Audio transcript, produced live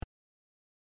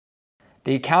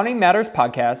The Accounting Matters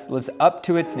podcast lives up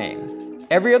to its name.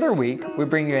 Every other week, we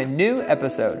bring you a new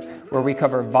episode where we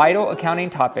cover vital accounting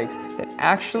topics that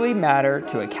actually matter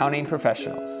to accounting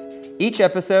professionals. Each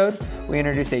episode, we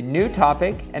introduce a new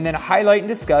topic and then highlight and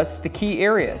discuss the key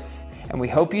areas. And we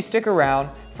hope you stick around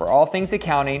for all things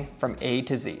accounting from A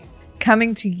to Z.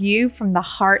 Coming to you from the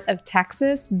heart of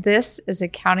Texas, this is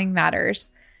Accounting Matters,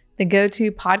 the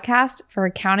go-to podcast for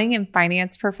accounting and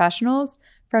finance professionals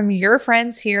from your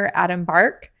friends here at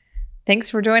Embark.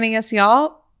 Thanks for joining us,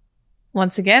 y'all.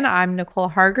 Once again, I'm Nicole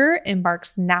Harger,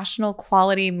 Embark's National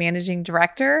Quality Managing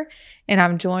Director, and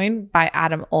I'm joined by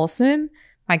Adam Olson,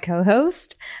 my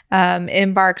co-host,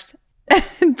 Embark's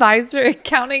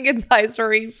accounting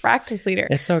advisory practice leader.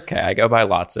 It's okay. I go by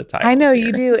lots of titles. I know here.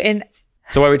 You do. And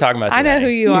so what are we talking about today? I know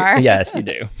who you are. Yes, you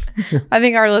do. I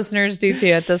think our listeners do too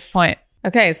at this point.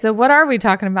 Okay, so what are we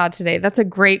talking about today? That's a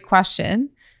great question.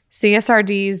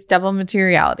 CSRD's double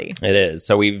materiality. It is.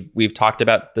 So we've talked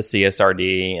about the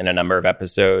CSRD in a number of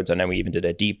episodes. I know we even did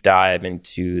a deep dive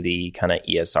into the kind of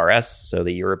ESRS, so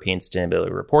the European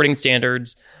Sustainability Reporting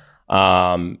Standards,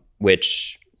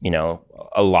 which, you know,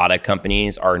 a lot of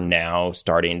companies are now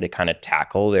starting to kind of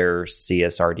tackle their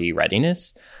CSRD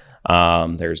readiness.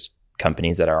 There's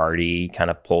companies that are already kind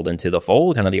of pulled into the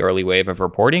fold. Kind of the early wave of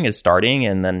reporting is starting,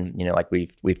 and then, you know, like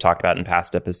we've talked about in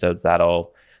past episodes,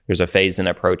 there's a phase and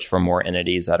approach for more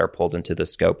entities that are pulled into the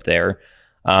scope there.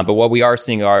 But what we are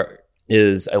seeing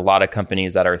is a lot of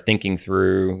companies that are thinking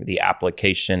through the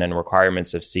application and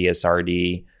requirements of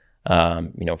CSRD.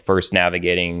 First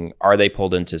navigating, are they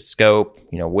pulled into scope?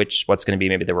 You know, what's going to be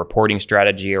maybe the reporting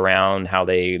strategy around how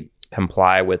they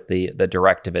comply with the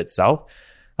directive itself.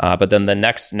 But then the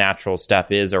next natural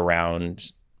step is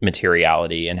around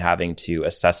materiality and having to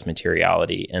assess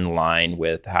materiality in line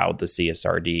with how the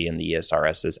CSRD and the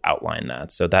ESRS has outlined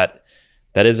that. So that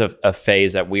is a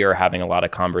phase that we are having a lot of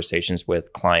conversations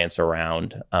with clients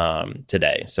around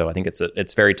today. So I think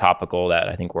it's very topical that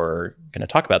I think we're going to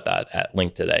talk about that at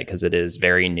length today because it is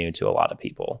very new to a lot of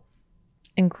people,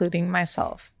 including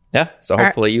myself. Yeah. So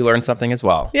hopefully you learned something as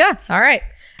well. Yeah. All right.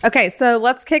 Okay. So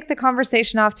let's kick the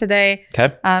conversation off today.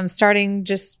 Okay. Starting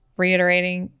just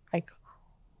reiterating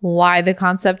why the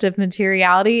concept of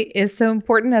materiality is so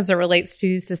important as it relates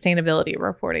to sustainability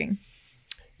reporting.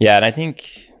 Yeah. And I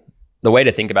think the way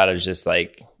to think about it is just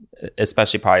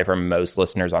especially probably for most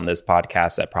listeners on this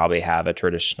podcast that probably have a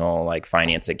traditional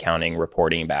finance accounting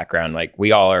reporting background,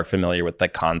 we all are familiar with the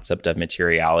concept of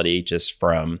materiality just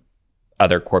from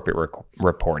other corporate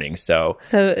reporting. So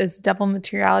is double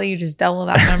materiality, you just double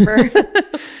that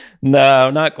number? No,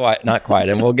 not quite.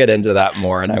 And we'll get into that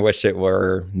more. And I wish it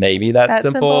were maybe that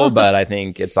simple, but I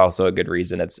think it's also a good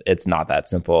reason it's not that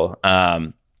simple.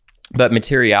 But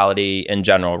materiality in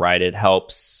general, right? It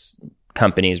helps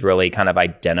companies really kind of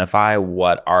identify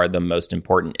what are the most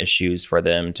important issues for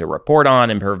them to report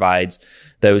on and provides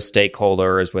those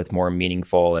stakeholders with more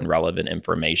meaningful and relevant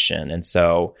information. And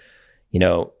so,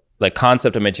 the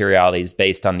concept of materiality is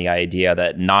based on the idea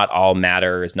that not all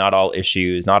matters, not all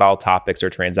issues, not all topics or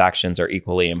transactions are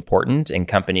equally important, and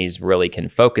companies really can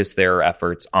focus their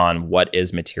efforts on what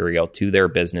is material to their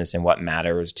business and what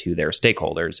matters to their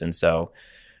stakeholders. And so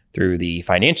through the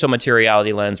financial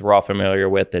materiality lens we're all familiar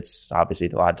with, it's obviously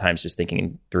a lot of times just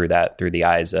thinking through that through the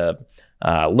eyes of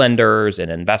lenders and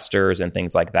investors and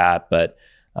things like that. But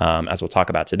as we'll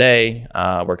talk about today,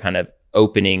 we're kind of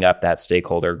opening up that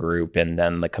stakeholder group and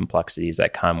then the complexities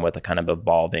that come with a kind of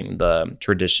evolving the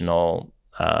traditional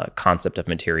concept of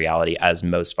materiality as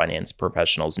most finance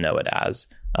professionals know it as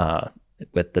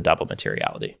with the double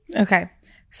materiality. Okay.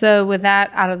 So with that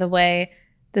out of the way,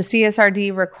 the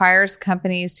CSRD requires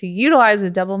companies to utilize a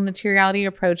double materiality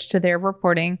approach to their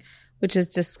reporting, which is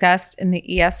discussed in the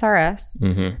ESRS.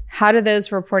 Mm-hmm. How do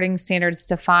those reporting standards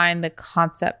define the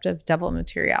concept of double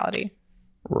materiality?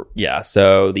 Yeah.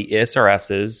 So the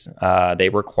ESRSs, they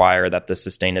require that the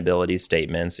sustainability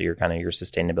statement, so your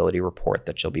sustainability report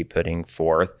that you'll be putting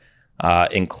forth,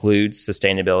 includes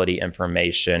sustainability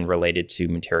information related to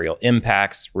material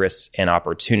impacts, risks, and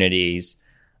opportunities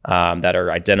that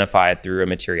are identified through a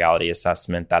materiality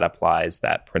assessment that applies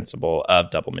that principle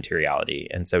of double materiality.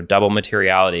 And so double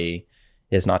materiality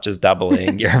is not just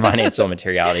doubling your financial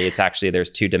materiality. It's actually,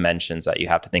 there's two dimensions that you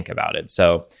have to think about it.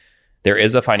 So there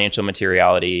is a financial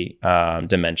materiality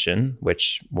dimension,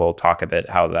 which we'll talk a bit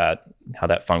how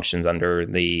that functions under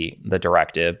the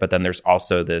directive. But then there's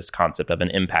also this concept of an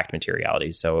impact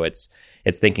materiality. So it's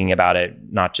thinking about it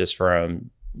not just from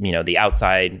the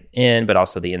outside in, but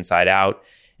also the inside out.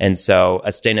 And so a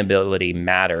sustainability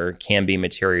matter can be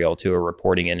material to a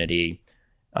reporting entity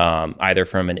either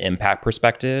from an impact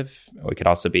perspective, or it could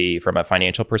also be from a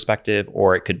financial perspective,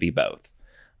 or it could be both.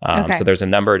 So there's a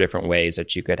number of different ways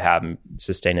that you could have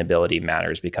sustainability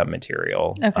matters become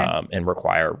material and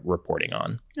require reporting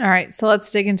on. All right. So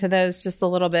let's dig into those just a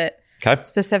little bit. Okay.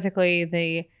 Specifically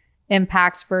the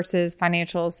impact versus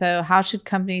financial. So how should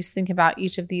companies think about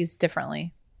each of these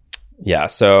differently? Yeah.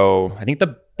 So I think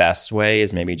the best way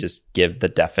is maybe just give the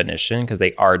definition, because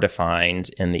they are defined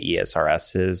in the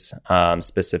ESRSs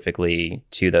specifically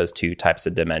to those two types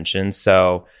of dimensions.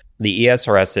 So the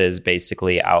ESRSs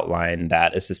basically outline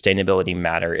that a sustainability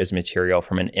matter is material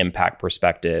from an impact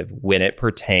perspective when it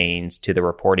pertains to the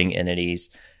reporting entity's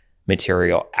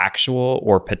material actual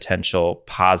or potential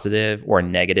positive or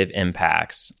negative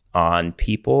impacts on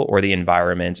people or the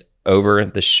environment over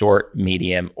the short,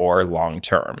 medium, or long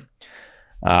term.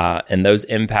 And those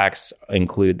impacts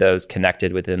include those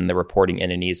connected within the reporting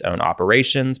entity's own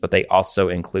operations, but they also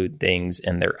include things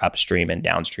in their upstream and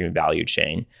downstream value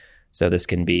chain. So this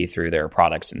can be through their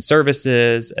products and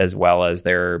services, as well as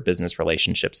their business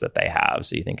relationships that they have.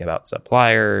 So you think about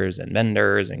suppliers and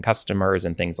vendors and customers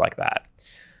and things like that.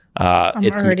 I'm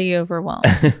already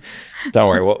overwhelmed. Don't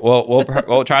worry,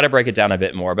 we'll try to break it down a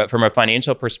bit more. But from a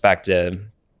financial perspective,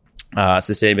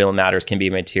 sustainability matters can be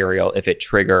material if it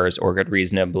triggers or could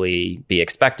reasonably be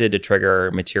expected to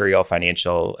trigger material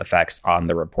financial effects on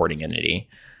the reporting entity.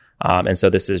 And so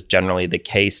this is generally the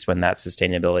case when that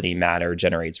sustainability matter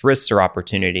generates risks or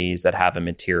opportunities that have a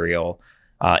material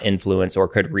influence or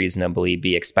could reasonably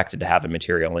be expected to have a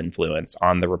material influence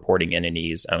on the reporting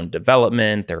entity's own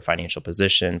development, their financial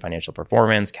position, financial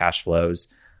performance, cash flows,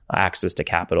 access to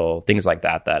capital, things like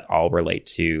that, that all relate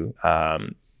to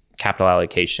capital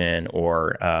allocation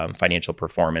or financial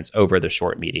performance over the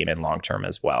short, medium, and long term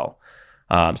as well.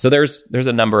 So there's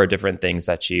a number of different things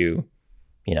that you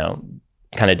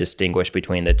kind of distinguish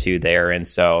between the two there. And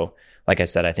so, like I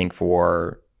said, I think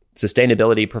for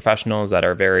sustainability professionals that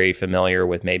are very familiar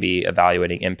with maybe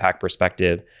evaluating impact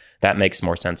perspective, that makes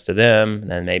more sense to them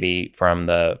than maybe from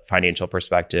the financial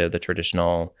perspective, the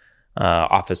traditional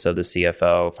office of the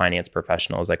CFO, finance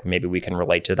professionals, like maybe we can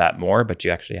relate to that more, but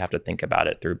you actually have to think about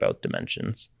it through both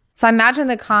dimensions. So I imagine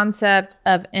the concept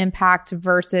of impact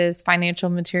versus financial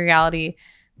materiality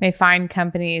may find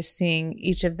companies seeing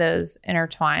each of those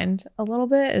intertwined a little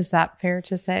bit. Is that fair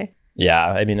to say? Yeah.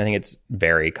 I mean, I think it's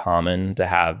very common to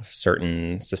have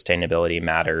certain sustainability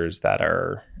matters that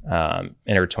are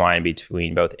intertwined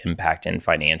between both impact and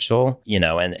financial,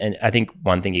 and I think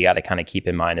one thing you got to kind of keep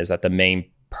in mind is that the main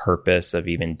purpose of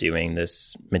even doing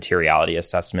this materiality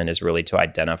assessment is really to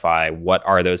identify what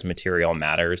are those material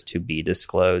matters to be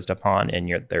disclosed upon in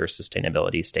their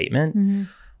sustainability statement.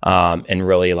 Mm-hmm. And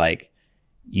really like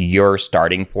your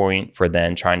starting point for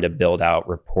then trying to build out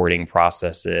reporting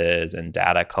processes and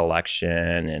data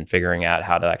collection and figuring out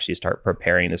how to actually start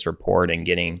preparing this report and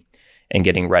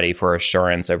getting ready for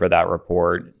assurance over that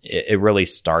report. It really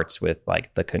starts with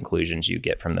like the conclusions you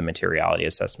get from the materiality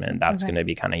assessment. That's going to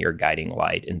be kind of your guiding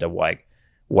light into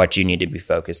what you need to be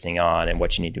focusing on and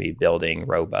what you need to be building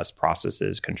robust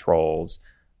processes, controls,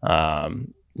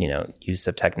 use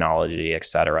of technology, et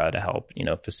cetera, to help,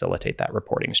 facilitate that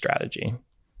reporting strategy.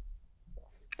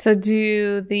 So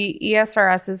do the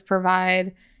ESRSs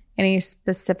provide any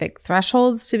specific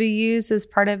thresholds to be used as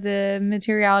part of the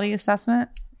materiality assessment?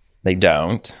 They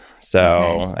don't.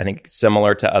 So I think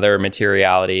similar to other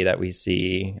materiality that we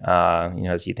see,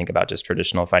 as you think about just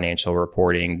traditional financial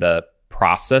reporting, the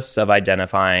process of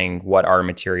identifying what are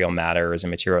material matters and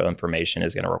material information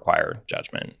is going to require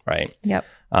judgment, right? Yep.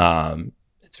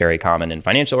 It's very common in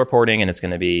financial reporting, and it's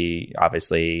going to be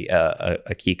obviously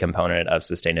a key component of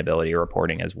sustainability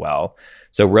reporting as well.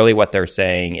 So really what they're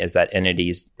saying is that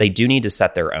entities, they do need to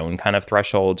set their own kind of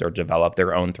thresholds or develop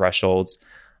their own thresholds,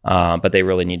 but they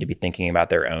really need to be thinking about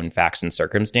their own facts and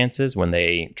circumstances when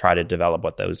they try to develop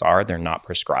what those are. They're not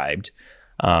prescribed.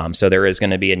 So there is going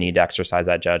to be a need to exercise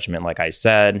that judgment, like I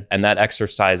said, and that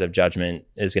exercise of judgment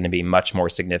is going to be much more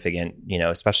significant,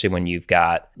 especially when you've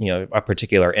got, a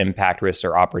particular impact, risk,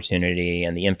 or opportunity,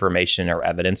 and the information or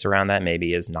evidence around that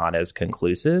maybe is not as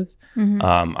conclusive. Mm-hmm.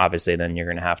 Obviously, then you're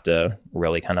going to have to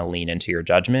really kind of lean into your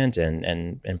judgment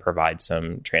and provide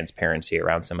some transparency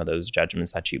around some of those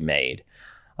judgments that you made.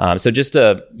 So just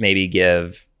to maybe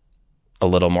give a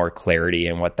little more clarity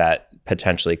in what that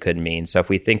potentially could mean. So if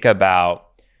we think about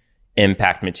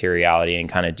impact materiality and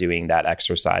kind of doing that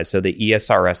exercise. So the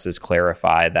ESRSs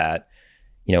clarify that,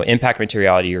 impact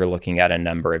materiality, you're looking at a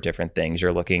number of different things.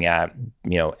 You're looking at,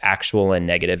 actual and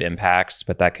negative impacts,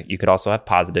 but you could also have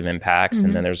positive impacts. Mm-hmm.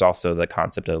 And then there's also the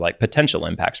concept of like potential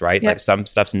impacts, right? Yep. Like some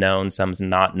stuff's known, some's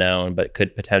not known, but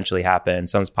could potentially happen.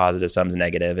 Some's positive, some's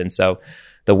negative. And so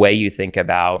the way you think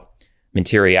about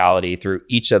materiality through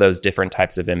each of those different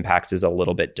types of impacts is a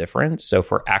little bit different. So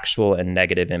for actual and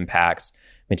negative impacts,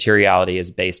 materiality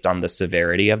is based on the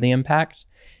severity of the impact.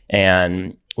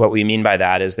 And what we mean by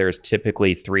that is there's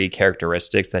typically 3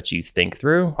 characteristics that you think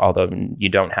through, although you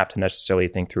don't have to necessarily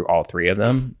think through all 3 of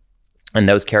them. And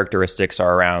those characteristics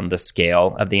are around the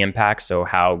scale of the impact. So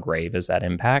how grave is that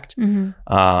impact?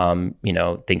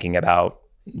 Mm-hmm. Thinking about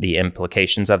the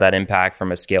implications of that impact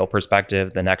from a scale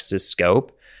perspective. The next is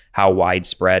scope. How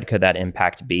widespread could that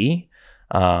impact be?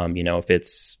 If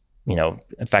it's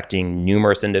affecting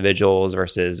numerous individuals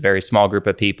versus a very small group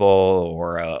of people,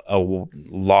 or a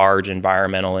large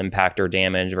environmental impact or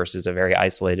damage versus a very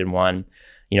isolated one,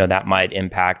 that might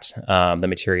impact the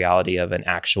materiality of an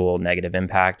actual negative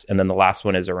impact. And then the last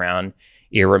one is around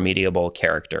irremediable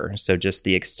character. So just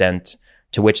the extent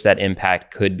to which that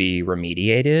impact could be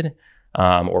remediated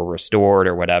or restored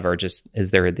or whatever, just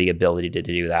is there the ability to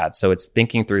do that? So it's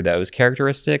thinking through those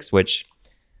characteristics, which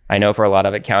I know for a lot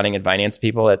of accounting and finance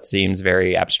people, it seems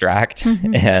very abstract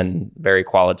mm-hmm. and very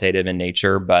qualitative in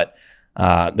nature, but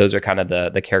those are kind of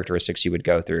the characteristics you would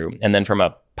go through. And then from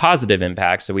a positive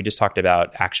impact, so we just talked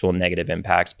about actual negative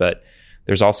impacts, but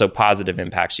there's also positive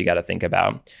impacts you got to think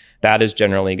about. That is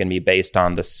generally going to be based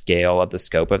on the scale of the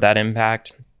scope of that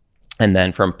impact. And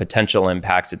then from potential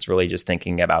impacts, it's really just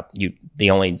thinking about the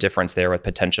only difference there with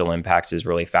potential impacts is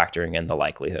really factoring in the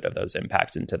likelihood of those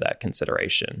impacts into that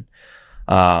consideration.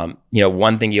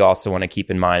 One thing you also want to keep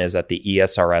in mind is that the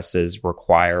ESRSs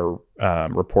require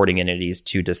reporting entities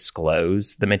to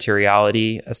disclose the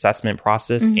materiality assessment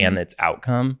process mm-hmm. and its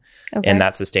outcome in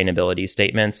that sustainability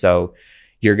statement. So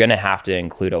you're going to have to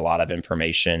include a lot of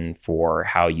information for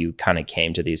how you kind of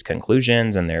came to these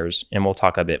conclusions. And we'll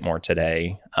talk a bit more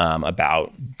today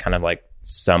about kind of like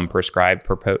some prescribed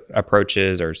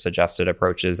approaches or suggested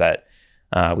approaches that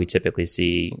we typically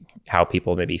see how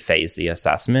people maybe phase the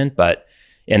assessment. But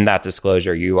in that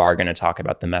disclosure, you are going to talk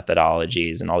about the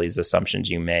methodologies and all these assumptions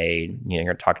you made.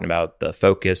 You're talking about the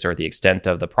focus or the extent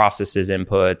of the processes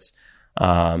inputs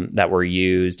that were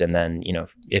used. And then,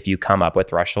 if you come up with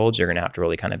thresholds, you're going to have to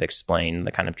really kind of explain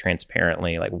the kind of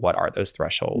transparently, like, what are those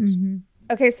thresholds?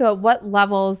 Mm-hmm. Okay. So at what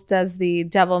levels does the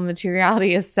double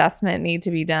materiality assessment need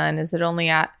to be done? Is it only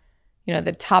at,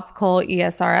 the topical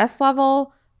ESRS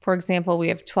level? For example, we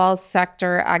have 12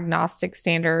 sector agnostic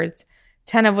standards,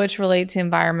 10 of which relate to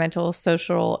environmental,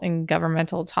 social, and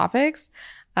governmental topics.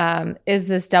 Is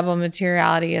this double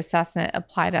materiality assessment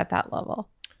applied at that level?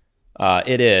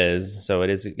 It is. So it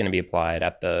is going to be applied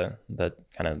at the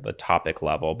kind of the topic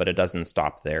level, but it doesn't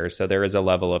stop there. So there is a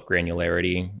level of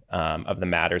granularity of the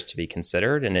matters to be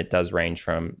considered, and it does range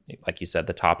from, like you said,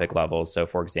 the topic level. So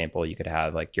for example, you could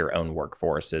have like your own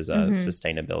workforce as a mm-hmm.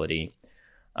 sustainability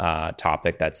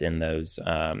topic that's in those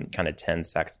kind of 10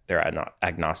 sector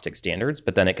agnostic standards,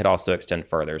 but then it could also extend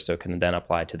further. So it can then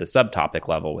apply to the subtopic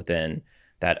level within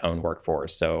that own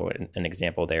workforce. So an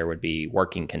example there would be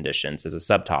working conditions as a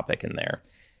subtopic in there.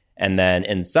 And then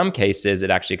in some cases, it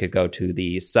actually could go to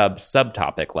the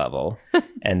subtopic level.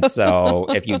 And so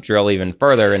if you drill even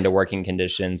further into working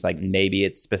conditions, like maybe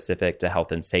it's specific to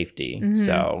health and safety. Mm-hmm.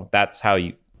 So that's how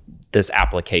this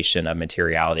application of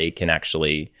materiality can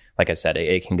actually, like I said,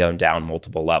 it can go down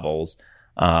multiple levels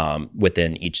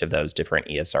within each of those different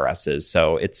ESRSs.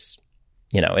 So it's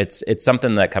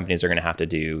something that companies are going to have to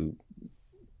do,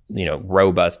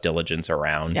 robust diligence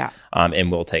around,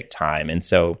 and will take time. And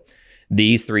so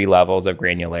these 3 levels of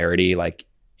granularity, like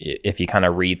if you kind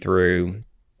of read through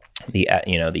the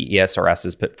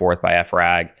ESRSs put forth by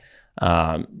FRAG,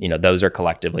 those are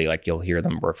collectively, like, you'll hear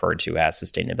them referred to as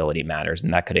sustainability matters,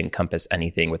 and that could encompass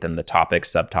anything within the topic,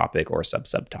 subtopic, or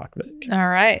subtopic. All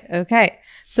right. Okay.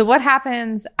 So what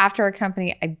happens after a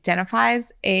company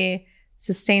identifies a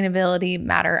sustainability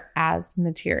matter as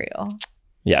material?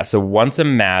 Yeah. So once a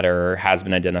matter has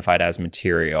been identified as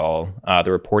material,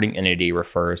 the reporting entity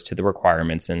refers to the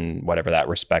requirements in whatever that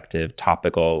respective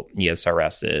topical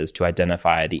ESRS is to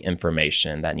identify the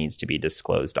information that needs to be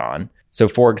disclosed on. So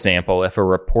for example, if a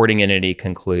reporting entity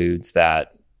concludes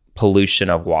that pollution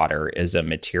of water is a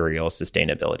material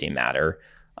sustainability matter,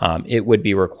 it would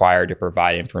be required to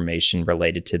provide information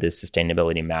related to this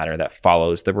sustainability matter that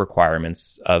follows the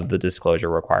requirements of the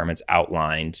disclosure requirements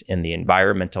outlined in the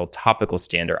environmental topical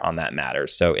standard on that matter.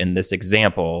 So in this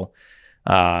example,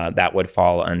 that would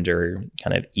fall under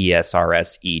kind of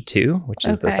ESRS E2, which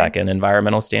is the second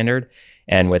environmental standard.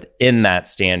 And within that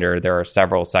standard, there are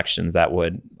several sections that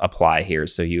would apply here.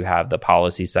 So you have the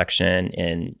policy section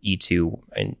in E2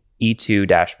 and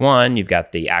E2-1, you've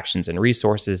got the actions and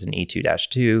resources in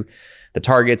E2-2, the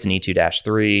targets in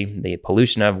E2-3, the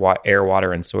pollution of air,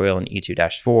 water, and soil in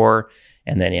E2-4,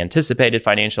 and then anticipated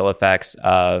financial effects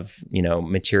of,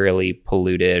 materially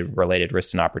polluted related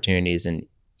risks and opportunities in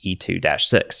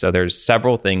E2-6. So there's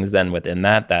several things then within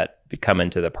that come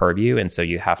into the purview. And so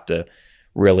you have to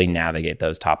really navigate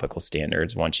those topical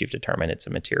standards once you've determined it's a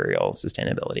material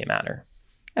sustainability matter.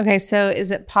 Okay, so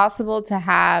is it possible to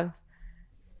have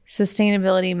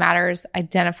sustainability matters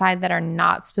identified that are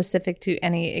not specific to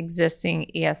any existing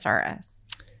ESRS?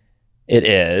 It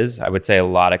is. I would say a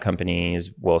lot of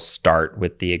companies will start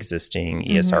with the existing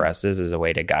ESRSs as a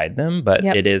way to guide them, but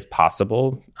it is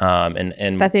possible.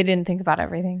 And that they didn't think about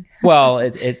everything. Well,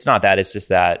 it's not that. It's just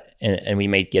that, and we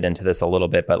may get into this a little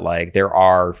bit, but like there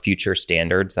are future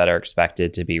standards that are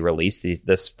expected to be released.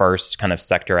 This first kind of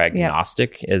sector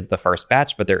agnostic is the first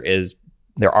batch, but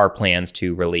there are plans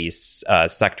to release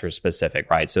sector specific,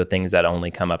 right? So things that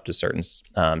only come up to certain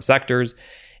sectors.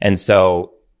 And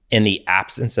so in the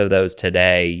absence of those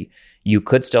today, you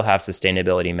could still have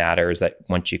sustainability matters that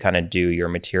once you kind of do your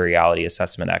materiality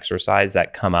assessment exercise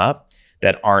that come up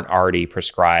that aren't already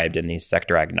prescribed in these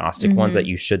sector agnostic ones that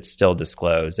you should still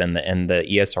disclose. And the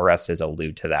ESRSs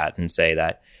allude to that and say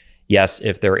that, yes,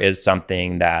 if there is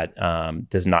something that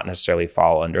does not necessarily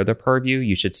fall under the purview,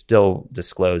 you should still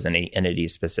disclose any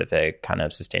entity-specific kind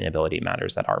of sustainability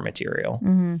matters that are material.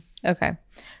 Okay.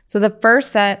 So the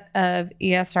first set of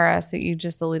ESRS that you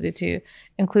just alluded to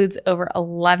includes over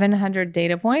 1,100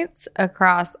 data points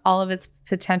across all of its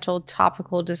potential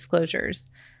topical disclosures.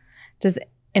 Does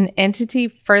an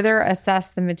entity further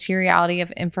assess the materiality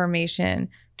of information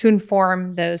to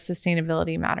inform those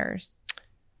sustainability matters?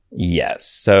 Yes.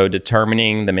 So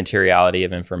determining the materiality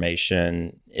of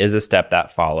information is a step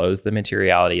that follows the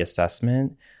materiality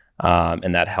assessment,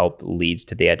 and that leads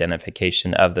to the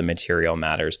identification of the material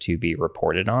matters to be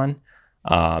reported on.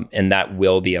 And that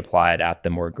will be applied at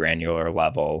the more granular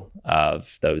level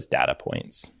of those data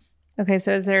points. Okay.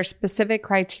 So is there specific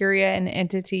criteria an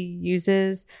entity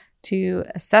uses to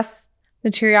assess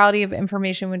materiality of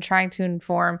information when trying to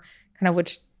inform kind of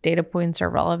which data points are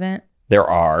relevant? There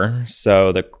are.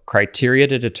 So the criteria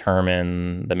to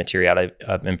determine the materiality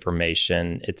of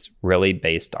information, it's really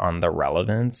based on the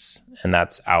relevance, and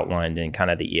that's outlined in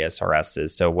kind of the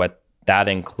ESRSs. So what that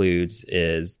includes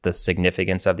is the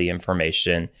significance of the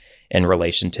information in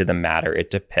relation to the matter it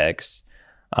depicts,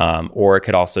 or it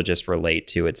could also just relate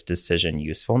to its decision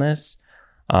usefulness.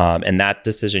 And that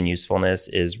decision usefulness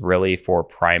is really for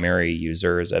primary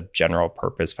users of general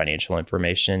purpose financial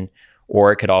information,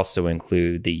 or it could also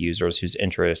include the users whose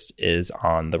interest is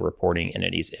on the reporting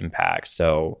entity's impact.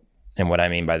 So, and what I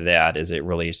mean by that is it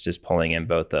really is just pulling in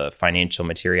both a financial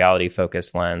materiality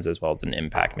focused lens as well as an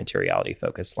impact materiality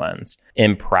focused lens.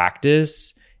 In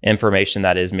practice, information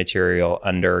that is material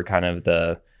under kind of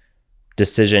the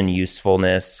decision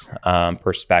usefulness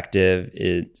perspective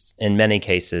is, in many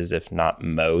cases, if not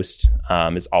most,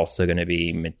 is also going to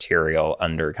be material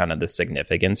under kind of the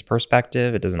significance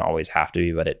perspective. It doesn't always have to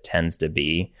be, but it tends to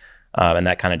be. And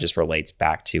that kind of just relates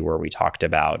back to where we talked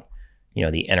about,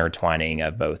 the intertwining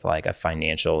of both like a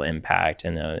financial impact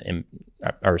and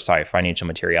financial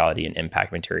materiality and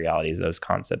impact materialities. Those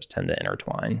concepts tend to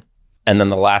intertwine. And then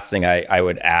the last thing I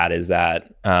would add is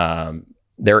that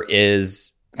there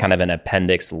is kind of an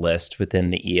appendix list within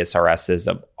the ESRSs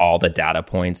of all the data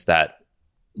points that,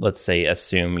 let's say,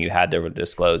 assume you had to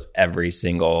disclose every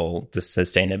single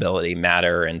sustainability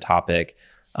matter and topic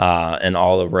and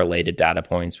all the related data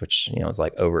points, which, is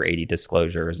like over 80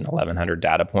 disclosures and 1,100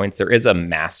 data points. There is a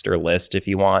master list, if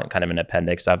you want, kind of an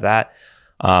appendix of that.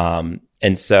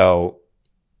 And so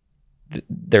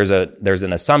there's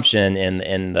an assumption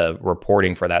in the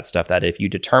reporting for that stuff that if you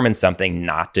determine something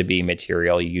not to be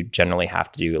material, you generally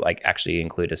have to actually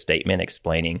include a statement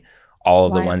explaining all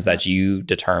of the ones that you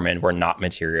determined were not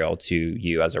material to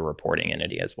you as a reporting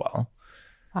entity as well.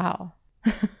 Wow.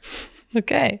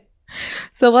 Okay.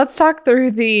 So let's talk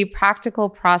through the practical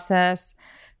process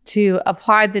to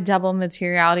apply the double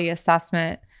materiality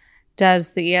assessment.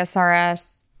 Does the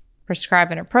ESRS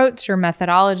prescribe an approach or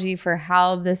methodology for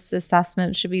how this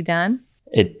assessment should be done?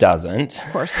 It doesn't.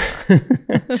 Of course.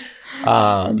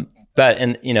 But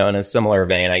in a similar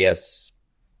vein, I guess,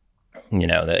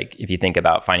 if you think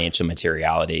about financial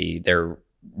materiality,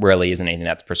 really isn't anything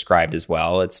that's prescribed as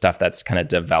well. It's stuff that's kind of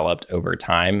developed over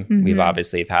time. We've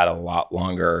obviously had a lot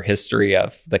longer history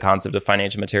of the concept of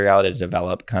financial materiality to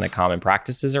develop kind of common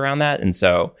practices around that. And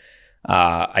so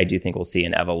I do think we'll see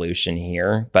an evolution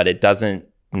here, but it doesn't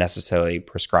necessarily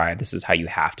prescribe this is how you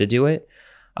have to do it.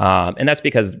 And that's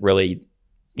because really,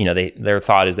 their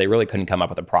thought is they really couldn't come up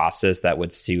with a process that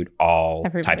would suit all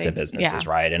types of businesses,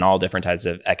 right? And all different types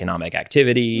of economic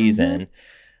activities and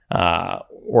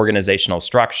organizational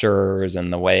structures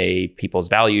and the way people's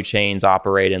value chains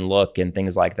operate and look and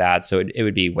things like that. So it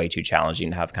would be way too challenging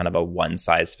to have kind of a one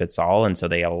size fits all. And so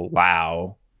they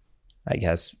allow, I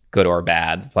guess, good or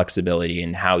bad flexibility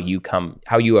in how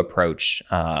you approach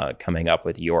coming up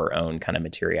with your own kind of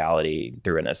materiality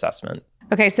through an assessment.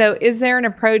 Okay, so is there an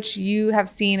approach you have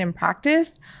seen in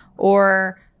practice,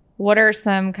 or what are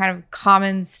some kind of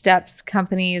common steps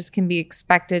companies can be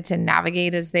expected to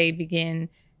navigate as they begin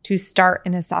to start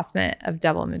an assessment of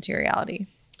double materiality?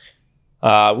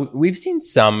 We've seen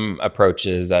some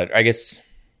approaches that, I guess,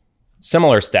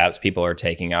 similar steps people are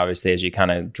taking. Obviously, as you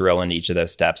kind of drill into each of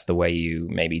those steps, the way you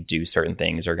maybe do certain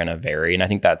things are going to vary. And I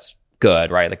think that's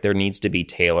good, right? Like there needs to be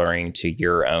tailoring to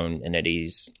your own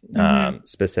entity's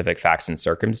specific facts and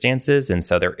circumstances. And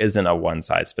so there isn't a one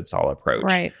size fits all approach.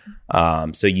 Right.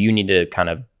 So you need to kind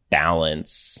of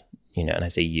balance, and I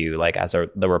say you, like as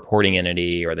the reporting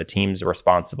entity or the teams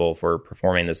responsible for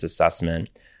performing this assessment,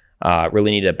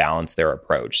 really need to balance their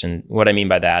approach. And what I mean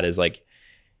by that is like,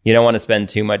 you don't want to spend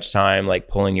too much time like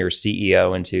pulling your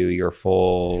CEO into your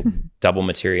full double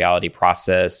materiality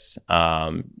process,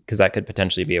 because that could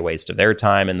potentially be a waste of their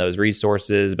time and those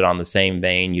resources. But on the same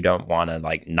vein, you don't want to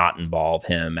like not involve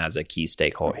him as a key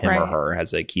stakeholder, him or her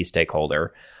as a key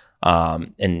stakeholder.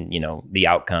 And the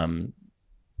outcome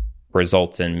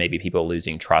results in maybe people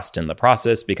losing trust in the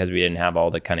process because we didn't have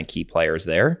all the kind of key players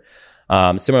there.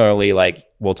 Similarly, like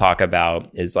we'll talk about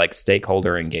is like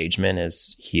stakeholder engagement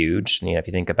is huge. If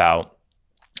you think about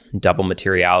double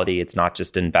materiality, it's not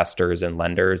just investors and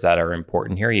lenders that are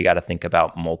important here. You got to think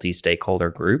about multi-stakeholder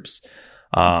groups,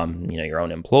 your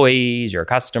own employees, your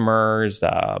customers,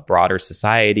 broader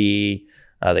society,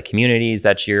 the communities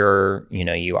that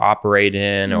you operate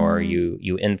in or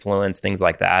you influence, things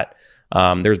like that.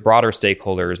 There's broader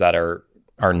stakeholders that are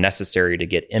necessary to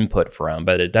get input from,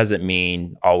 but it doesn't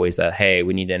mean always that, hey,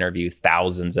 we need to interview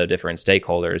thousands of different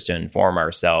stakeholders to inform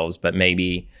ourselves, but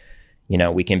maybe,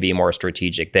 we can be more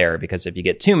strategic there, because if you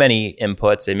get too many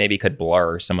inputs, it maybe could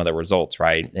blur some of the results,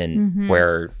 right? And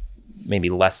where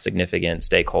maybe less significant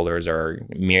stakeholders are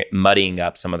muddying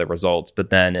up some of the results.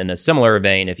 But then in a similar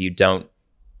vein, if you don't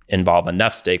involve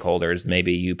enough stakeholders,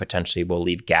 maybe you potentially will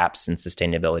leave gaps in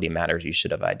sustainability matters you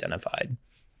should have identified.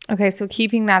 Okay, so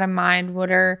keeping that in mind,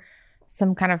 what are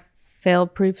some kind of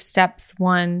fail-proof steps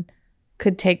one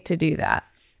could take to do that?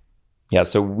 Yeah,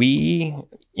 so we,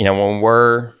 when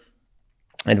we're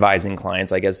advising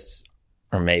clients, I guess,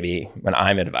 or maybe when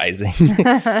I'm advising,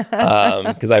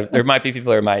 because there might be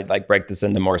people who might like break this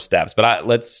into more steps, but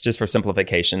let's just for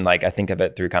simplification, like I think of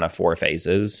it through kind of 4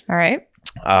 phases. All right.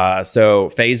 So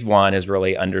phase 1 is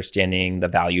really understanding the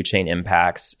value chain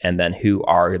impacts and then who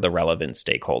are the relevant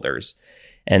stakeholders.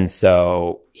 And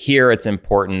so here it's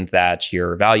important that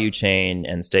your value chain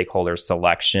and stakeholder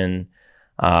selection,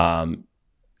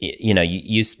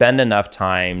 you spend enough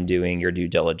time doing your due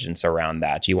diligence around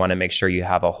that. You want to make sure you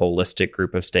have a holistic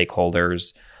group of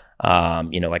stakeholders.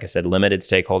 Like I said, limited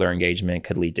stakeholder engagement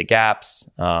could lead to gaps.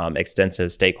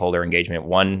 Extensive stakeholder engagement,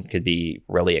 one, could be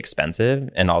really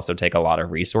expensive and also take a lot of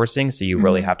resourcing. So you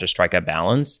really have to strike a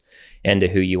balance into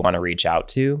who you want to reach out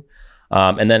to.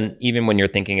 And then even when you're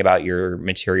thinking about your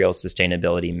material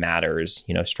sustainability matters,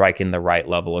 striking the right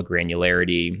level of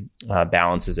granularity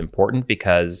balance is important,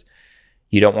 because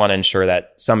you don't want to ensure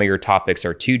that some of your topics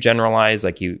are too generalized.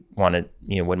 Like you wouldn't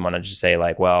want to just say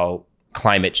like, well,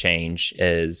 climate change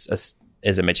is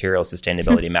a material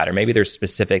sustainability matter. Maybe there's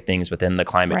specific things within the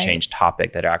climate change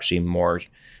topic that are actually more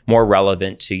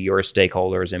relevant to your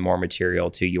stakeholders and more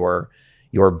material to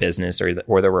your business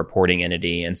or the reporting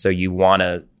entity. And so you want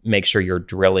to make sure you're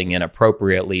drilling in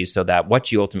appropriately so that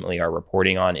what you ultimately are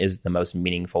reporting on is the most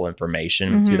meaningful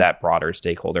information to that broader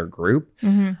stakeholder group.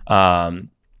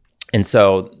 And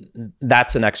so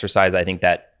that's an exercise I think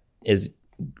that is,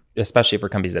 especially for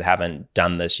companies that haven't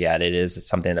done this yet, it is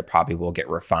something that probably will get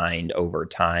refined over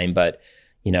time. But,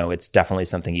 it's definitely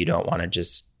something you don't want to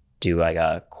just do like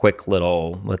a quick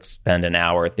little, let's spend an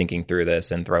hour thinking through this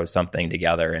and throw something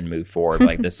together and move forward.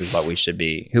 Like this is what we should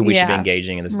be, who we should be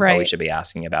engaging, and this is what we should be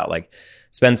asking about. Like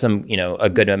spend some, a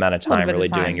good amount of time really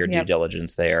doing your due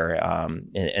diligence there,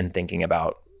 and thinking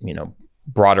about,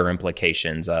 broader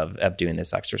implications of doing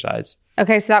this exercise.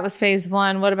 Okay, so that was phase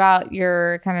 1. What about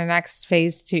your kind of next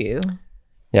phase 2?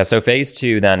 Yeah, so phase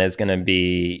 2 then is going to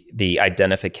be the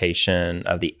identification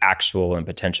of the actual and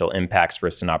potential impacts,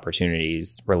 risks, and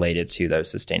opportunities related to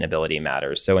those sustainability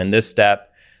matters. So in this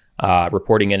step,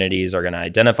 reporting entities are going to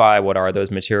identify what are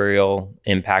those material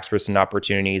impacts, risks, and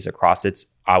opportunities across its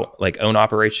own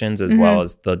operations, as well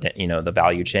as the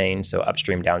value chain, so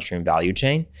upstream, downstream value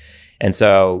chain. And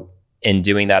so in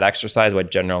doing that exercise, what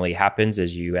generally happens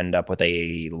is you end up with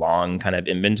a long kind of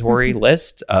inventory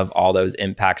list of all those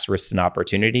impacts, risks, and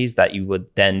opportunities that you would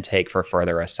then take for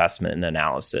further assessment and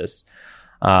analysis.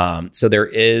 So there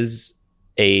is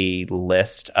a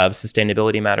list of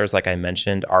sustainability matters, like I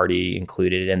mentioned, already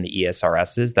included in the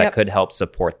ESRSs that could help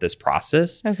support this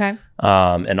process. Okay.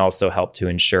 And also help to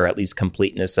ensure at least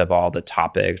completeness of all the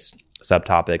topics,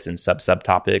 subtopics, and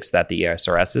subtopics that the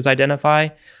ESRSs identify.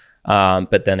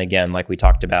 But then again, like we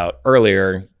talked about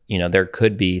earlier, there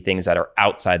could be things that are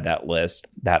outside that list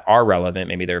that are relevant.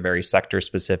 Maybe they're very sector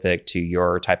specific to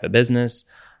your type of business,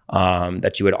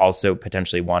 that you would also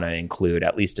potentially want to include,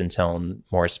 at least until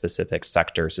more specific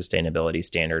sector sustainability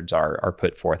standards are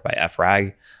put forth by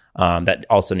FRAG, that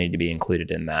also need to be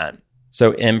included in that.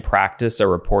 So in practice, a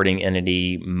reporting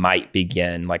entity might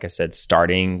begin, like I said,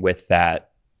 starting with that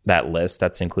list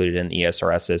that's included in the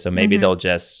ESRSs. So maybe they'll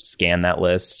just scan that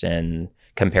list and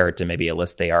compare it to maybe a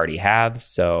list they already have.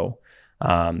 So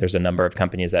there's a number of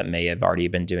companies that may have already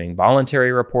been doing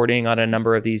voluntary reporting on a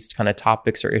number of these kind of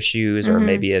topics or issues, or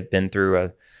maybe have been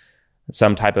through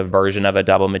some type of version of a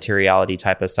double materiality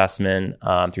type assessment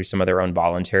through some of their own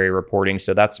voluntary reporting.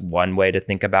 So that's one way to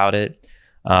think about it,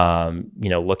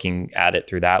 looking at it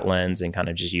through that lens and kind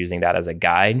of just using that as a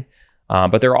guide.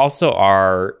 But there also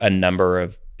are a number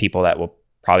of people that will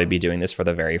probably be doing this for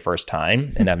the very first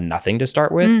time and have nothing to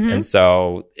start with. And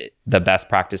so the best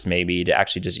practice may be to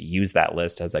actually just use that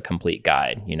list as a complete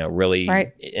guide, really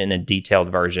in a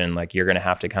detailed version. Like you're going to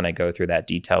have to kind of go through that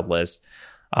detailed list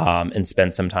and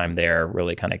spend some time there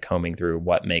really kind of combing through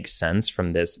what makes sense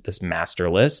from this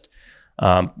master list.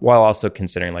 While also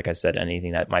considering, like I said,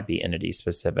 anything that might be entity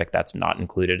specific that's not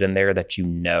included in there that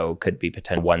could be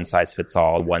potential one size fits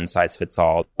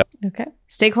all. Okay.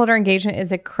 Stakeholder engagement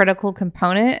is a critical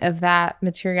component of that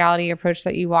materiality approach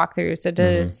that you walk through. So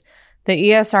does the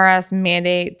ESRS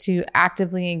mandate to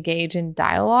actively engage in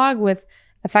dialogue with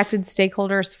affected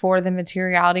stakeholders for the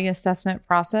materiality assessment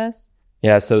process?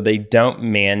 Yeah, so they don't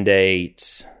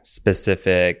mandate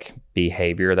specific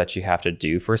behavior that you have to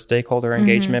do for stakeholder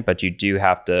engagement, but you do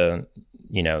have to,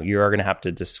 you are going to have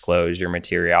to disclose your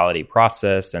materiality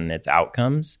process and its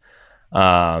outcomes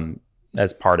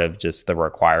as part of just the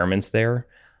requirements there.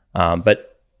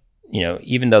 But,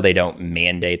 even though they don't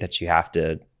mandate that you have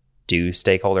to do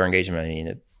stakeholder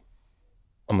engagement,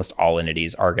 almost all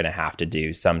entities are going to have to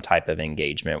do some type of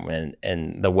engagement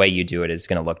and the way you do it is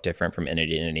going to look different from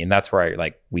entity to entity. And that's where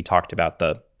we talked about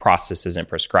the process isn't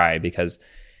prescribed, because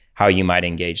how you might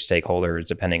engage stakeholders,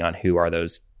 depending on who are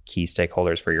those key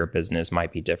stakeholders for your business,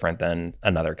 might be different than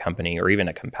another company or even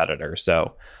a competitor.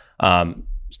 So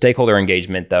stakeholder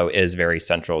engagement, though, is very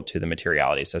central to the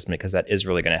materiality assessment, because that is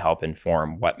really going to help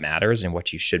inform what matters and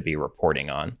what you should be reporting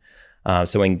on.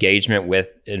 So engagement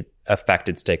with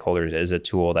affected stakeholders is a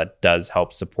tool that does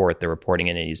help support the reporting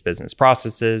entity's business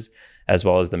processes, as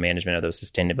well as the management of those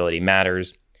sustainability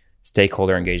matters.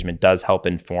 Stakeholder engagement does help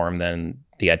inform then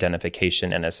the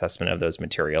identification and assessment of those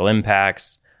material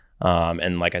impacts.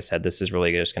 And like I said, this is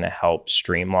really just going to help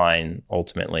streamline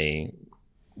ultimately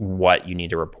what you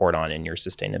need to report on in your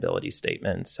sustainability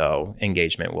statement. So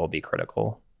engagement will be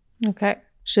critical. Okay.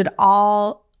 Should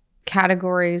all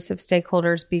categories of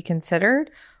stakeholders be considered,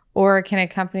 or can a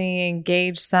company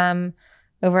engage some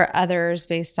over others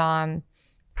based on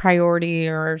priority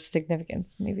or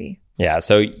significance maybe? Yeah.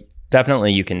 So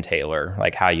definitely you can tailor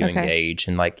how you engage,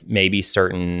 and maybe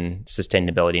certain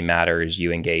sustainability matters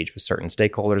you engage with certain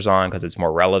stakeholders on because it's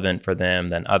more relevant for them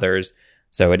than others.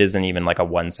 So it isn't even a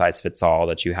one size fits all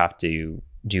that you have to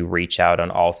do reach out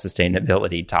on all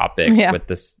sustainability topics with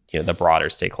this, the broader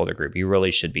stakeholder group. You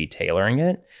really should be tailoring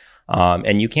it.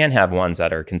 And you can have ones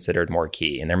that are considered more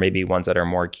key, and there may be ones that are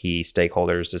more key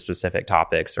stakeholders to specific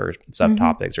topics or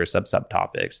subtopics or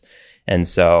subtopics. And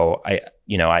so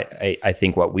I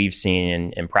think what we've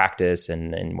seen in practice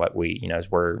and what we, as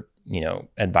we're,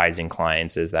 advising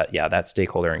clients is that, that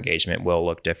stakeholder engagement will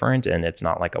look different, and it's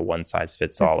not like a one size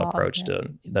fits all approach to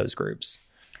those groups.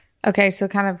 Okay. So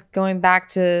kind of going back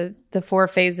to the 4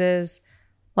 phases,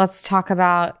 let's talk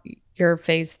about your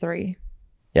phase 3.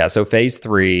 Yeah, so phase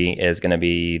 3 is going to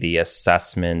be the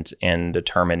assessment and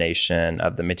determination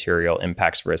of the material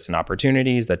impacts, risks, and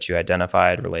opportunities that you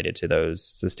identified related to those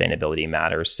sustainability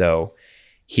matters. So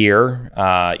here,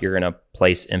 you're going to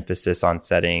place emphasis on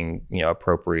setting,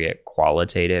 appropriate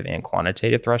qualitative and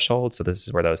quantitative thresholds. So this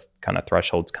is where those kind of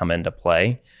thresholds come into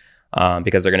play,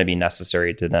 because they're going to be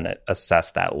necessary to then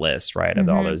assess that list, right, of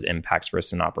all those impacts,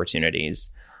 risks, and opportunities.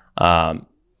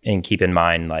 And keep in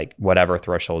mind, like, whatever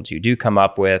thresholds you do come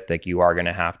up with, like, you are going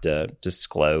to have to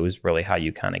disclose really how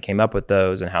you kind of came up with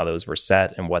those and how those were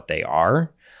set and what they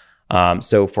are.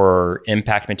 So for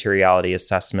impact materiality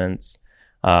assessments,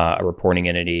 a reporting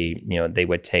entity, they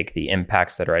would take the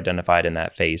impacts that are identified in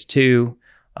that phase 2,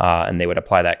 and they would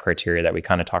apply that criteria that we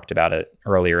kind of talked about it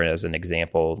earlier as an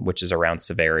example, which is around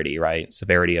severity, right?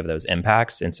 Severity of those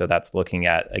impacts. And so that's looking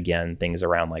at, again, things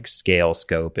around like scale,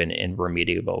 scope, and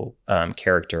remediable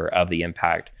character of the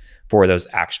impact for those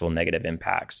actual negative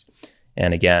impacts.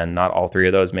 And again, not all 3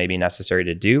 of those may be necessary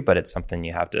to do, but it's something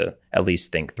you have to at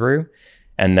least think through.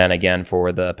 And then again,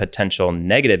 for the potential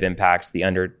negative impacts, the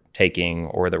undertaking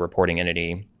or the reporting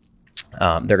entity,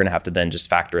 they're going to have to then just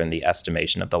factor in the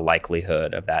estimation of the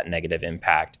likelihood of that negative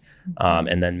impact,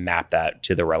 and then map that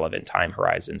to the relevant time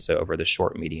horizon. So over the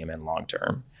short, medium, and long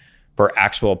term. For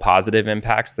actual positive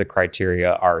impacts, the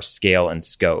criteria are scale and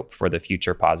scope for the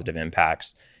future positive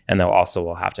impacts. And they'll also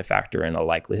will have to factor in the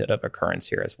likelihood of occurrence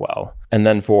here as well. And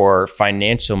then for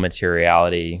financial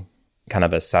materiality kind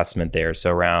of assessment there, so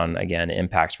around, again,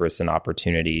 impacts, risks, and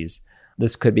opportunities,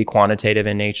 this could be quantitative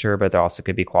in nature, but there also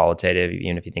could be qualitative.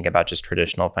 Even if you think about just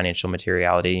traditional financial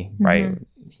materiality, right?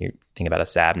 You think about a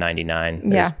SAB 99,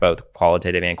 there's both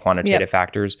qualitative and quantitative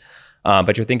factors.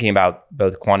 But you're thinking about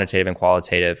both quantitative and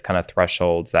qualitative kind of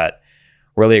thresholds that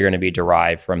really are going to be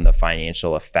derived from the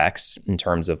financial effects in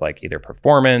terms of like either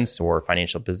performance or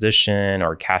financial position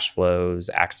or cash flows,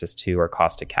 access to or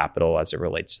cost of capital as it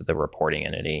relates to the reporting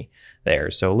entity there.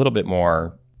 So a little bit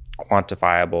more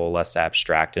quantifiable, less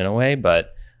abstract in a way,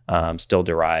 but still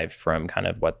derived from kind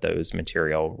of what those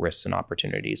material risks and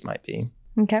opportunities might be.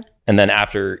 Okay. And then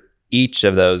after each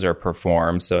of those are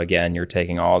performed, so again, you're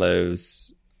taking all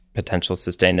those potential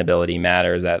sustainability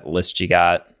matters, that list you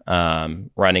got,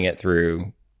 running it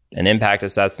through an impact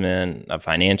assessment, a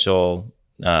financial,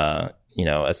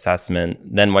 assessment.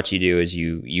 Then what you do is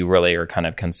you really are kind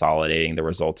of consolidating the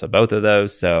results of both of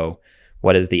those. So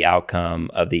what is the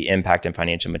outcome of the impact and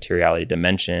financial materiality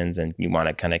dimensions? And you want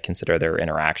to kind of consider their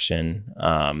interaction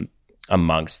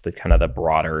amongst the kind of the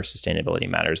broader sustainability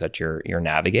matters that you're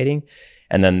navigating.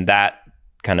 And then that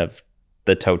kind of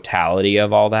the totality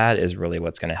of all that is really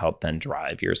what's going to help then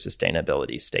drive your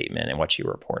sustainability statement and what you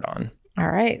report on. All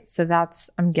right. So that's,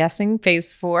 I'm guessing,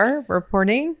 phase 4,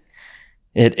 reporting.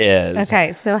 It is.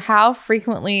 Okay. So how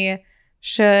frequently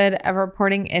should a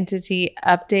reporting entity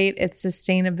update its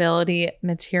sustainability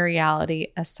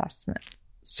materiality assessment?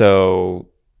 So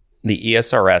the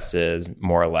ESRS is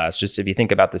more or less, just if you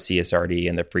think about the CSRD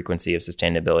and the frequency of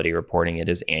sustainability reporting, it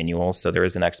is annual. So there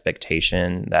is an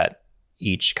expectation that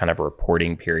each kind of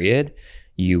reporting period,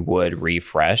 you would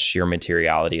refresh your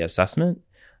materiality assessment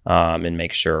and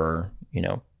make sure,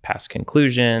 past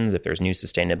conclusions, if there's new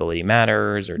sustainability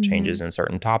matters or changes in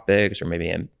certain topics, or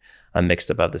maybe a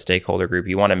mix above the stakeholder group,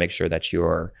 you want to make sure that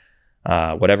your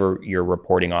whatever you're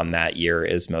reporting on that year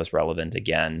is most relevant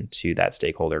again to that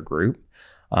stakeholder group.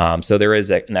 So there is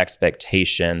an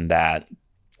expectation that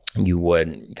you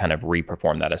would kind of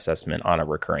reperform that assessment on a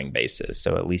recurring basis,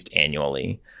 so at least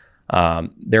annually.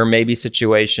 There may be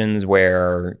situations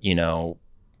where,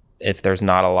 if there's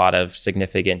not a lot of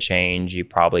significant change, you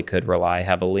probably could rely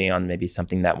heavily on maybe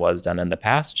something that was done in the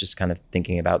past, just kind of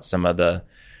thinking about some of the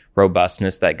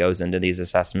robustness that goes into these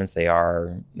assessments. They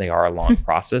are a long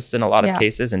process in a lot of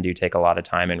cases and do take a lot of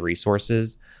time and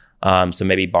resources. So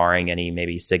maybe barring any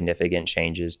maybe significant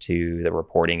changes to the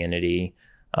reporting entity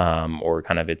or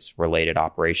kind of its related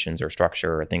operations or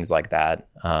structure or things like that,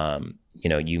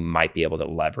 you might be able to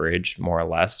leverage more or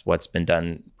less what's been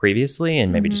done previously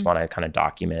and maybe just want to kind of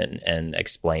document and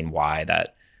explain why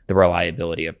that the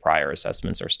reliability of prior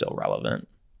assessments are still relevant.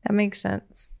 That makes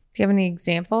sense. Do you have any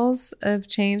examples of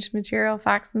changed material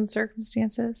facts and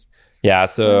circumstances? Yeah,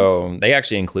 so they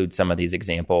actually include some of these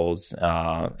examples.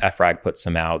 FRAG puts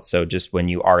some out. So just when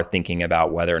you are thinking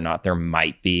about whether or not there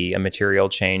might be a material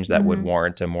change that would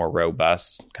warrant a more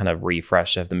robust kind of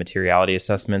refresh of the materiality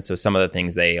assessment. So some of the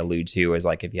things they allude to is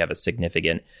like if you have a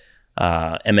significant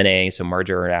M&A, so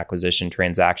merger and acquisition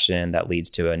transaction that leads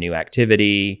to a new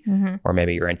activity, or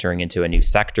maybe you're entering into a new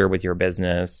sector with your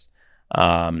business.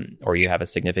 or you have a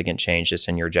significant change just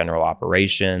in your general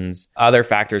operations. Other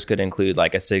factors could include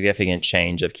like a significant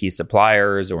change of key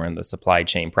suppliers or in the supply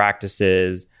chain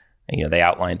practices. They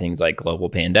outline things like global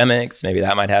pandemics. Maybe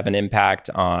that might have an impact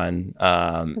on.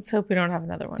 Let's hope we don't have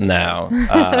another one. No.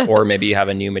 Or maybe you have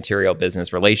a new material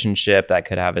business relationship that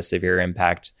could have a severe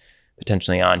impact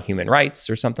potentially on human rights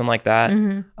or something like that.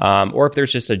 Or if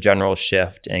there's just a general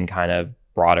shift in kind of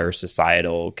broader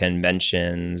societal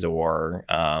conventions or,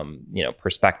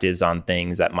 perspectives on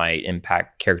things that might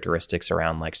impact characteristics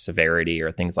around like severity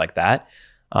or things like that.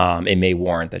 It may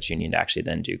warrant that you need to actually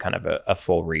then do kind of a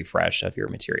full refresh of your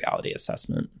materiality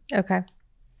assessment. Okay.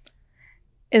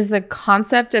 Is the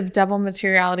concept of double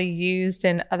materiality used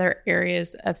in other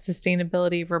areas of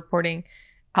sustainability reporting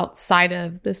outside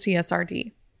of the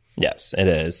CSRD? Yes, it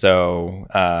is. So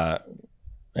I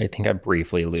think I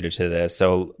briefly alluded to this.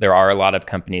 So there are a lot of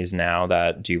companies now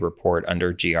that do report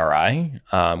under GRI,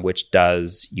 which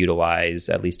does utilize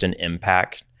at least an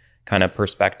impact kind of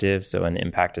perspective, so an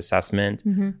impact assessment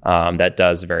that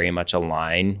does very much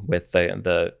align with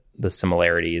the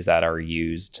similarities that are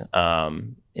used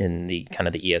in the kind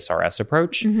of the ESRS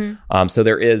approach. So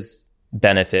there is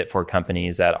benefit for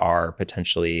companies that are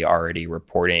potentially already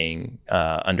reporting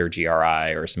under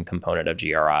GRI or some component of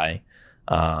GRI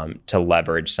to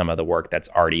leverage some of the work that's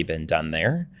already been done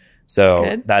there.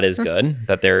 So that is good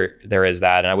that there is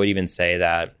that. And I would even say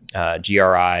that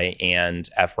GRI and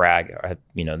FRAG,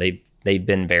 they've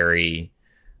been very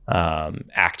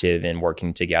active in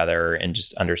working together and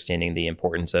just understanding the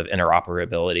importance of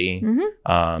interoperability,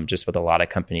 just with a lot of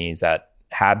companies that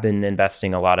have been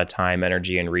investing a lot of time,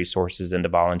 energy, and resources into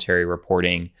voluntary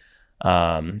reporting,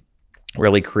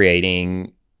 really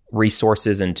creating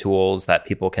resources and tools that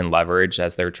people can leverage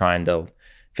as they're trying to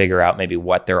figure out maybe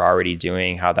what they're already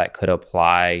doing, how that could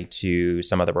apply to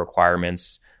some of the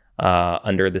requirements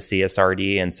under the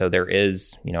CSRD. And so there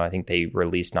is, I think they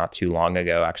released not too long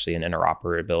ago, actually an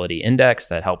interoperability index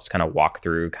that helps kind of walk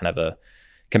through kind of a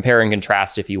compare and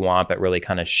contrast if you want, but really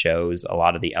kind of shows a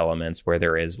lot of the elements where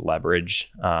there is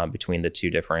leverage between the two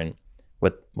different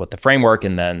with the framework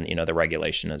and then, the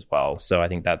regulation as well. So I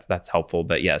think that's helpful.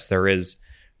 But yes, this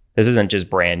isn't just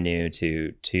brand new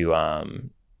to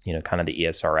kind of the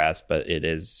ESRS, but it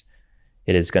is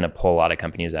going to pull a lot of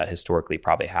companies that historically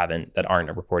probably that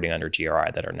aren't reporting under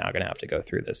GRI that are now going to have to go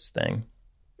through this thing.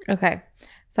 Okay.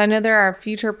 So I know there are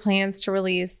future plans to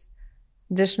release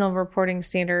additional reporting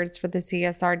standards for the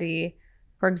CSRD.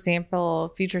 For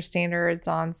example, future standards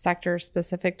on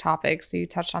sector-specific topics. So you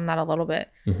touched on that a little bit.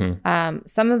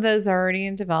 Some of those are already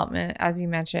in development, as you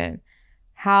mentioned.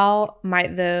 How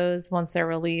might those, once they're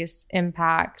released,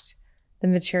 impact the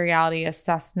materiality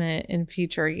assessment in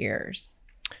future years?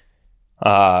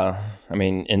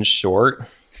 In short,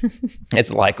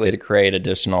 it's likely to create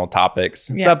additional topics,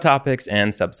 subtopics,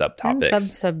 and subtopics.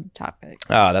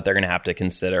 That they're going to have to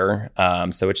consider.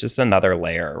 So it's just another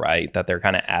layer, right, that they're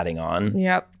kind of adding on.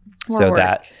 Yep. So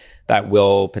that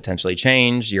will potentially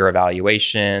change your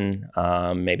evaluation,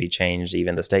 maybe change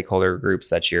even the stakeholder groups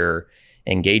that you're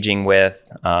engaging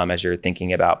with as you're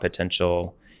thinking about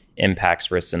potential impacts,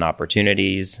 risks, and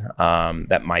opportunities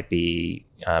that might be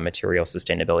material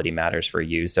sustainability matters for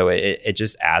you. So it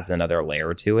just adds another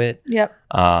layer to it. Yep.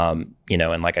 And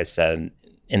like I said,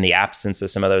 in the absence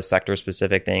of some of those sector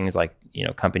specific things, like,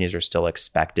 companies are still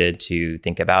expected to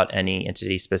think about any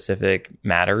entity specific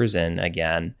matters. And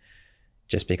again,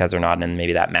 just because they're not in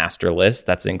maybe that master list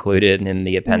that's included in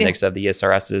the appendix of the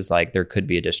ESRSs, like there could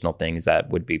be additional things that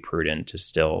would be prudent to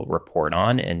still report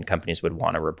on, and companies would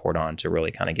want to report on to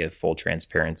really kind of give full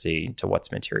transparency to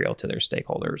what's material to their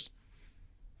stakeholders.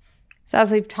 So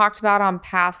as we've talked about on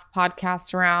past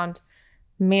podcasts around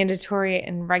mandatory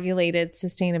and regulated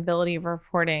sustainability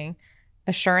reporting,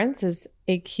 assurance is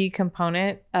a key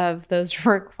component of those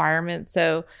requirements.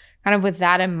 So kind of with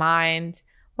that in mind,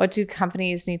 what do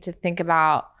companies need to think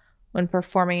about when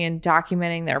performing and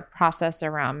documenting their process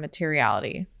around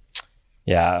materiality?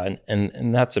 Yeah,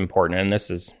 and that's important. And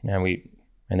this is,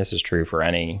 this is true for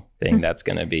anything that's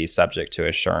going to be subject to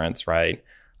assurance, right?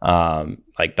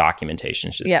 Like documentation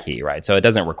is just key, right? So it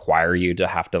doesn't require you to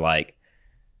have to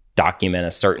document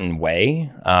a certain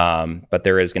way, but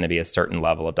there is going to be a certain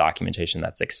level of documentation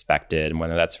that's expected,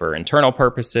 whether that's for internal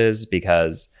purposes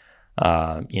because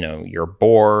your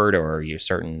board or your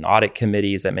certain audit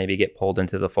committees that maybe get pulled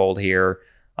into the fold here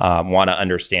want to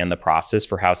understand the process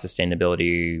for how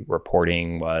sustainability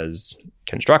reporting was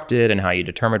constructed and how you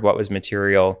determined what was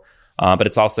material. But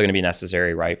it's also going to be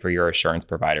necessary, right, for your assurance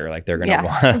provider. Like they're going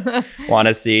to want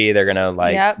to see, they're going to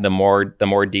like the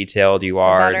more detailed you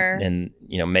are and,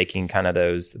 making kind of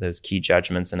those key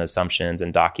judgments and assumptions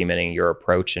and documenting your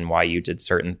approach and why you did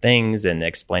certain things and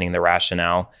explaining the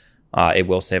rationale. It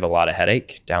will save a lot of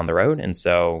headache down the road. And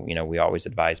so, we always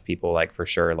advise people like for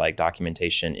sure, like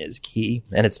documentation is key.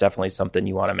 And it's definitely something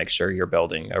you want to make sure you're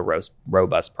building a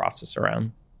robust process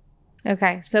around.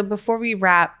 Okay. So before we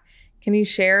wrap, can you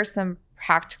share some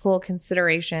practical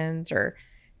considerations or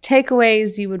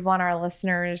takeaways you would want our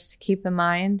listeners to keep in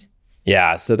mind?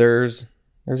 Yeah. So there's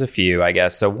a few, I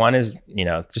guess. So one is,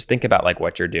 just think about like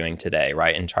what you're doing today,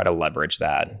 right? And try to leverage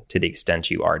that to the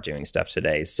extent you are doing stuff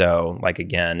today. So like,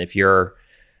 again, if you're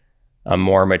a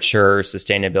more mature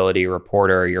sustainability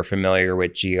reporter, you're familiar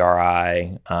with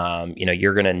GRI,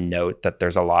 you're going to note that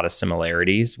there's a lot of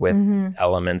similarities with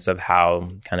elements of how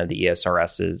kind of the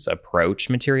ESRS's approach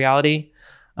materiality.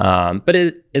 But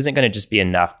it isn't going to just be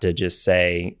enough to just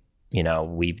say,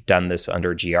 we've done this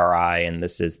under GRI and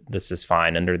this is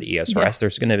fine under the ESRS. Yeah.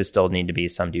 There's going to still need to be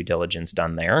some due diligence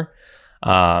done there.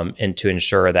 And to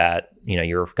ensure that,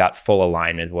 you've got full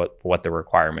alignment with what the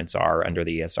requirements are under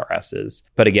the ESRSs.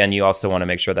 But again, you also want to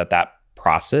make sure that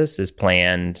process is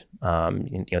planned,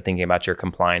 thinking about your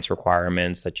compliance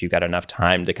requirements, that you've got enough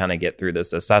time to kind of get through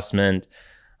this assessment,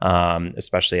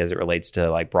 especially as it relates to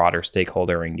like broader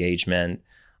stakeholder engagement,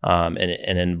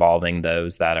 and involving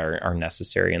those that are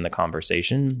necessary in the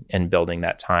conversation and building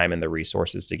that time and the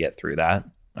resources to get through that.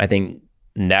 I think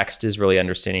next is really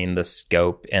understanding the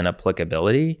scope and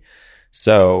applicability.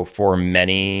 So for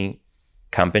many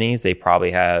companies, they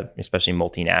probably have, especially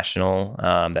multinational,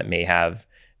 that may have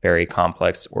very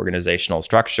complex organizational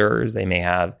structures. They may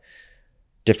have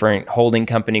different holding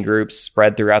company groups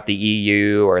spread throughout the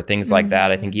EU or things like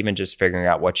that. I think even just figuring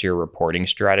out what your reporting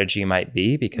strategy might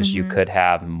be, because you could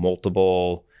have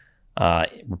multiple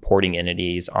reporting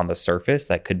entities on the surface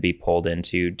that could be pulled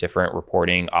into different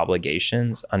reporting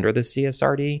obligations under the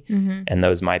CSRD. And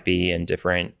those might be in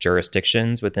different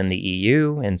jurisdictions within the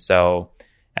EU. And so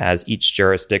as each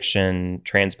jurisdiction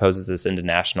transposes this into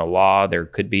national law, there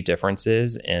could be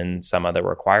differences in some of the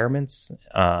requirements.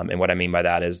 And what I mean by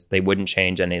that is they wouldn't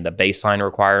change any of the baseline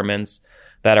requirements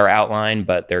that are outlined,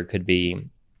 but there could be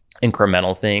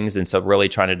incremental things. And so really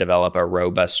trying to develop a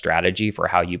robust strategy for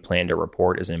how you plan to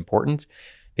report is important,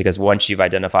 because once you've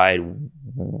identified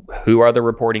who are the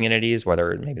reporting entities,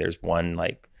 whether maybe there's one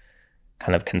like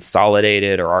kind of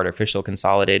consolidated or artificial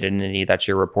consolidated entity that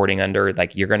you're reporting under,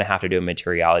 like you're going to have to do a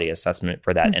materiality assessment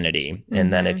for that entity.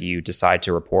 And then if you decide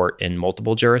to report in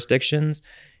multiple jurisdictions,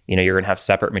 you're going to have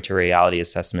separate materiality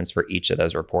assessments for each of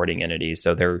those reporting entities.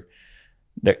 So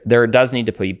there does need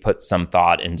to be put some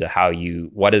thought into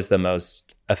what is the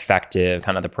most effective,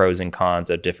 kind of the pros and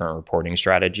cons of different reporting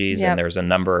strategies. And there's a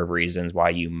number of reasons why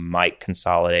you might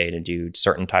consolidate and do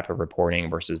certain type of reporting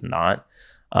versus not.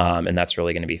 And that's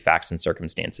really going to be facts and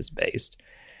circumstances based.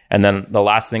 And then the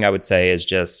last thing I would say is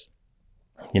just,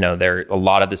 a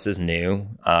lot of this is new.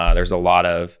 There's a lot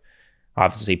of,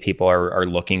 obviously people are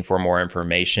looking for more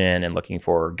information and looking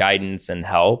for guidance and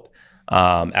help.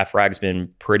 FRAG's been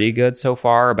pretty good so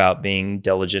far about being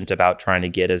diligent about trying to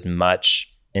get as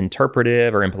much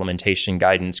interpretive or implementation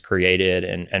guidance created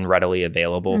and readily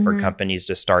available for companies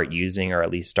to start using, or at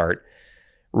least start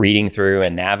reading through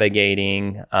and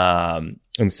navigating.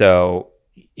 And so,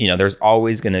 there's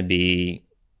always going to be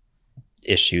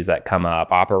issues that come up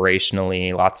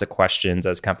operationally, lots of questions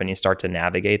as companies start to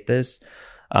navigate this.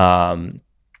 And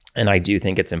I do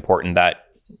think it's important that,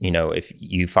 if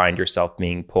you find yourself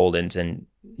being pulled into,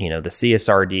 the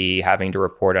CSRD, having to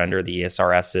report under the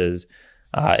ESRSs,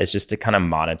 is just to kind of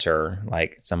monitor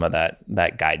like some of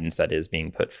that guidance that is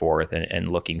being put forth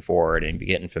and looking forward and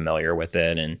getting familiar with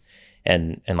it.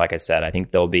 And like I said, I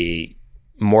think there'll be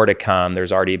more to come.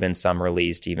 There's already been some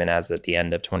released, even as at the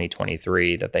end of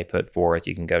 2023 that they put forth.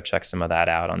 You can go check some of that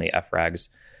out on the FRAG's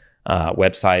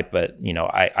website. But,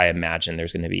 I imagine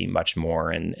there's going to be much more.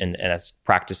 And as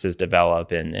practices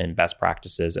develop and best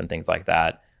practices and things like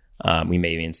that, we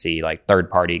may even see like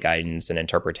third-party guidance and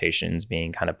interpretations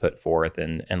being kind of put forth.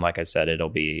 And like I said, it'll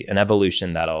be an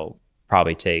evolution that'll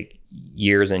probably take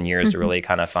years and years to really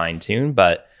kind of fine tune.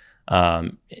 But,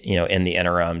 in the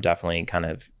interim, definitely kind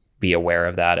of be aware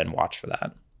of that and watch for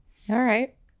that. All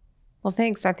right. Well,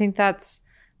 thanks. I think that's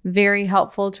very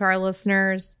helpful to our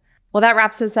listeners. Well, that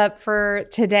wraps us up for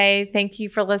today. Thank you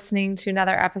for listening to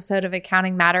another episode of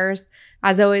Accounting Matters.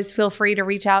 As always, feel free to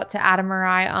reach out to Adam or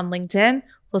I on LinkedIn.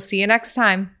 We'll see you next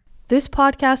time. This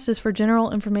podcast is for general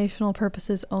informational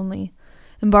purposes only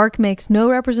Embark makes no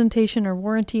representation or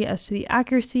warranty as to the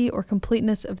accuracy or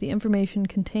completeness of the information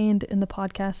contained in the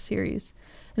podcast series,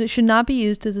 and it should not be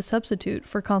used as a substitute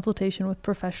for consultation with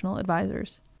professional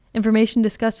advisors. Information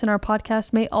discussed in our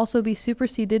podcast may also be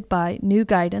superseded by new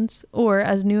guidance or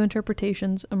as new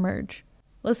interpretations emerge.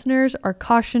 Listeners are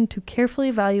cautioned to carefully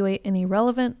evaluate any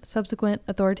relevant, subsequent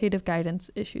authoritative guidance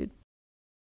issued.